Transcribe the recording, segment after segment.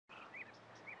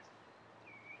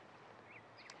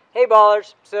Hey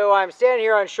ballers, so I'm standing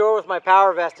here on shore with my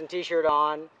PowerVest and t-shirt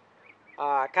on.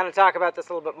 Kind of talk about this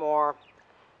a little bit more.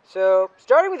 So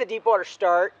starting with the deep water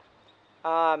start,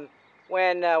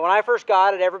 when I first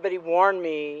got it, everybody warned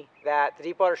me that the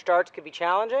deep water starts could be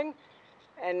challenging.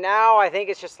 And now I think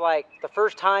it's just like the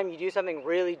first time you do something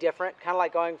really different, kind of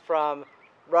like going from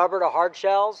rubber to hard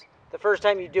shells. The first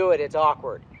time you do it, it's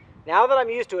awkward. Now that I'm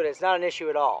used to it, it's not an issue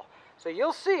at all. So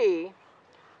you'll see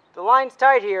the line's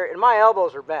tight here and my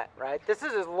elbows are bent, right? This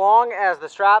is as long as the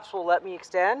straps will let me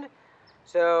extend.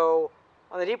 So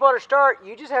on the deep water start,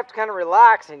 you just have to kind of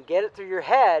relax and get it through your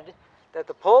head that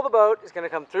the pull of the boat is going to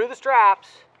come through the straps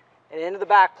and into the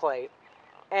back plate.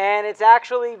 And it's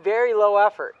actually very low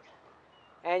effort.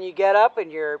 And you get up and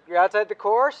you're outside the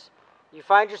course. You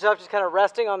find yourself just kind of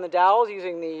resting on the dowels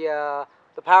using the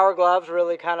power gloves,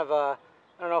 really kind of a,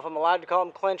 I don't know if I'm allowed to call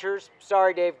them clinchers.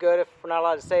 Sorry, Dave Goode, if we're not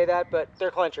allowed to say that, but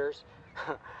they're clinchers.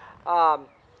 So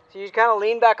you just kind of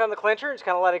lean back on the clincher and just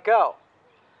kind of let it go.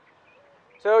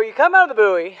 So you come out of the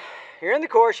buoy, you're in the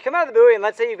course, you come out of the buoy, and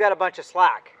let's say you've got a bunch of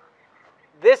slack.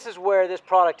 This is where this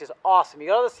product is awesome. You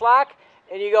go to the slack,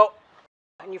 and you go,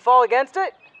 and you fall against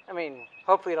it. I mean,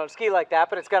 hopefully you don't ski like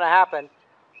that, but it's going to happen.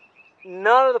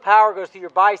 None of the power goes through your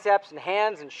biceps and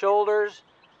hands and shoulders.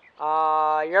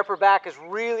 Your upper back is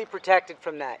really protected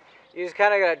from that. You just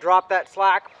kind of got to drop that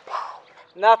slack.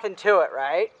 Nothing to it,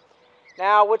 right?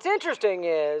 Now, what's interesting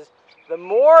is the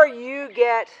more you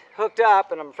get hooked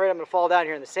up, and I'm afraid I'm going to fall down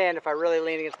here in the sand if I really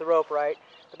lean against the rope, right?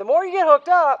 But the more you get hooked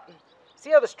up, see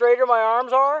how the straighter my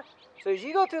arms are? So as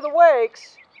you go through the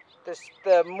wakes,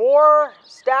 the more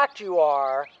stacked you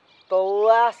are, the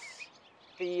less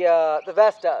the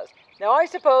vest does. Now, I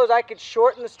suppose I could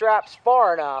shorten the straps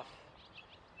far enough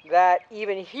that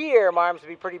even here my arms would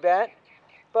be pretty bent,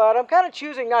 but I'm kind of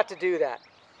choosing not to do that.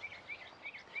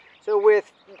 So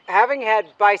with having had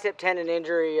bicep tendon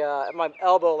injury at my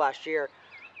elbow last year,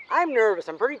 I'm nervous,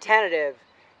 I'm pretty tentative,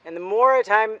 and the more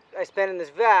time I spend in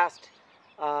this vest,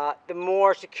 the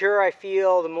more secure I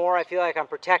feel, the more I feel like I'm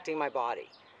protecting my body.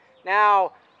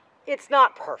 Now, it's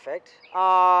not perfect.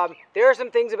 There are some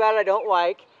things about it I don't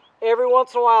like. Every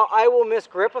once in a while I will miss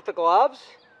grip with the gloves.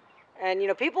 And you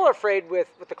know, people are afraid with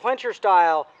the clincher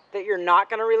style that you're not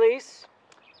going to release.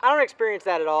 I don't experience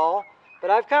that at all,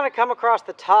 but I've kind of come across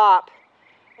the top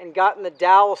and gotten the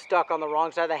dowel stuck on the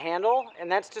wrong side of the handle,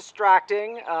 and that's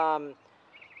distracting. I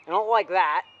don't like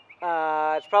that.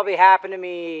 It's probably happened to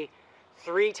me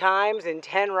 3 times in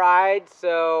 10 rides,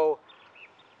 so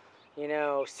you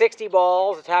know, 60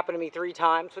 balls, it's happened to me 3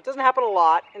 times, so it doesn't happen a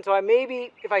lot. And so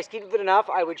maybe, if I skied with it enough,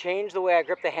 I would change the way I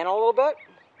grip the handle a little bit.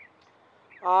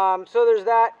 So there's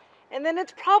that. And then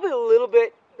it's probably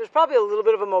there's probably a little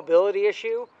bit of a mobility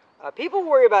issue. People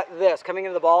worry about this, coming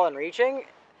into the ball and reaching.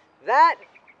 That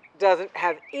doesn't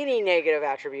have any negative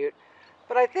attribute.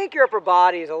 But I think your upper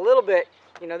body is a little bit,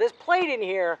 you know, this plate in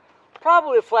here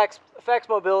probably affects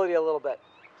mobility a little bit.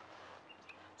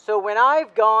 So when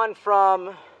I've gone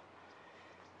from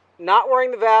not wearing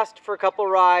the vest for a couple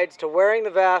of rides to wearing the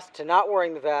vest to not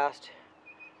wearing the vest,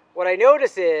 what I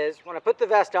notice is when I put the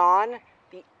vest on,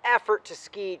 the effort to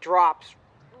ski drops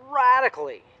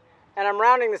radically. And I'm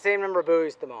rounding the same number of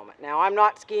buoys at the moment. Now, I'm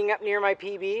not skiing up near my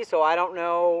PB, so I don't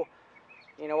know,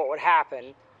 you know, what would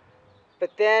happen.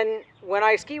 But then when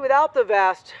I ski without the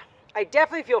vest, I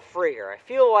definitely feel freer. I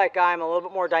feel like I'm a little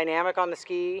bit more dynamic on the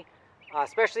ski.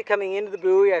 Especially coming into the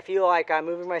buoy, I feel like I'm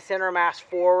moving my center of mass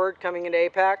forward coming into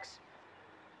apex.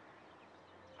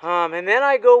 And then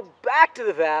I go back to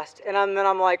the vest, and then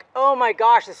I'm like, oh my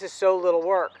gosh, this is so little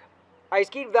work. I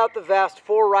skied without the vest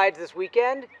 4 rides this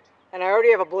weekend, and I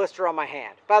already have a blister on my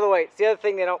hand. By the way, it's the other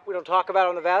thing we don't talk about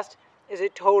on the vest, is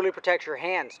it totally protects your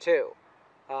hands too.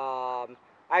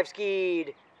 I've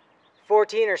skied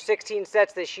 14 or 16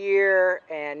 sets this year,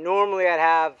 and normally I'd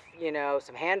have, you know,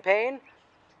 some hand pain.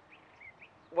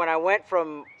 When I went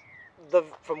from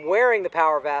wearing the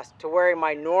power vest to wearing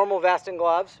my normal vest and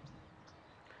gloves,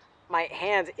 my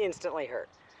hands instantly hurt.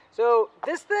 So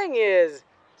this thing is,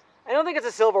 I don't think it's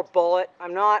a silver bullet. I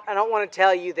don't want to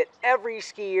tell you that every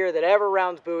skier that ever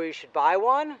rounds buoys should buy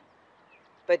one,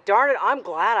 but darn it, I'm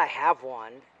glad I have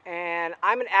one. And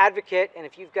I'm an advocate, and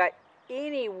if you've got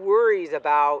any worries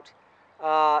about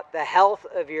the health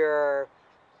of your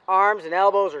arms and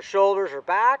elbows or shoulders or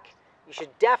back, you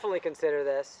should definitely consider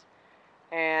this.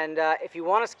 And if you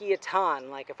want to ski a ton,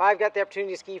 like if I've got the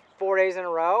opportunity to ski 4 days in a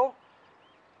row,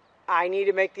 I need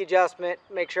to make the adjustment,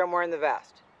 make sure I'm wearing the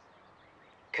vest.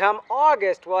 Come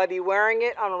August, will I be wearing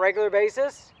it on a regular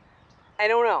basis? I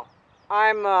don't know.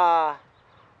 I'm a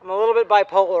little bit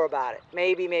bipolar about it.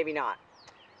 Maybe, maybe not.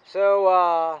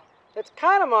 So that's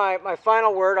kind of my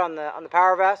final word on the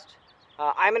PowerVest.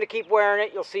 I'm going to keep wearing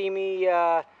it. You'll see me,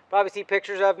 probably see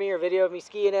pictures of me or video of me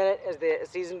skiing in it as the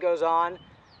season goes on.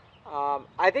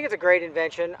 I think it's a great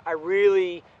invention. I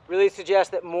really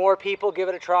suggest that more people give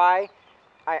it a try.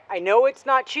 I know it's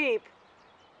not cheap,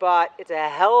 but it's a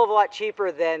hell of a lot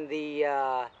cheaper than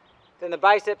the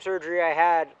bicep surgery I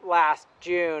had last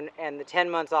June and the 10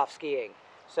 months off skiing.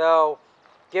 So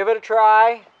give it a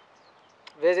try.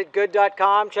 Visit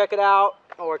goode.com, check it out,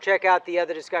 or check out the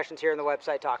other discussions here on the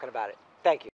website talking about it.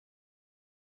 Thank you.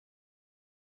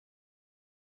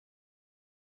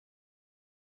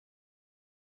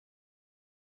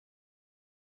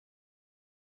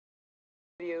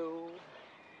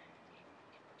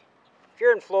 If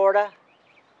you're in Florida,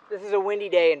 this is a windy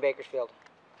day in Bakersfield.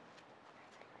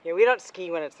 Yeah, we don't ski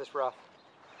when it's this rough.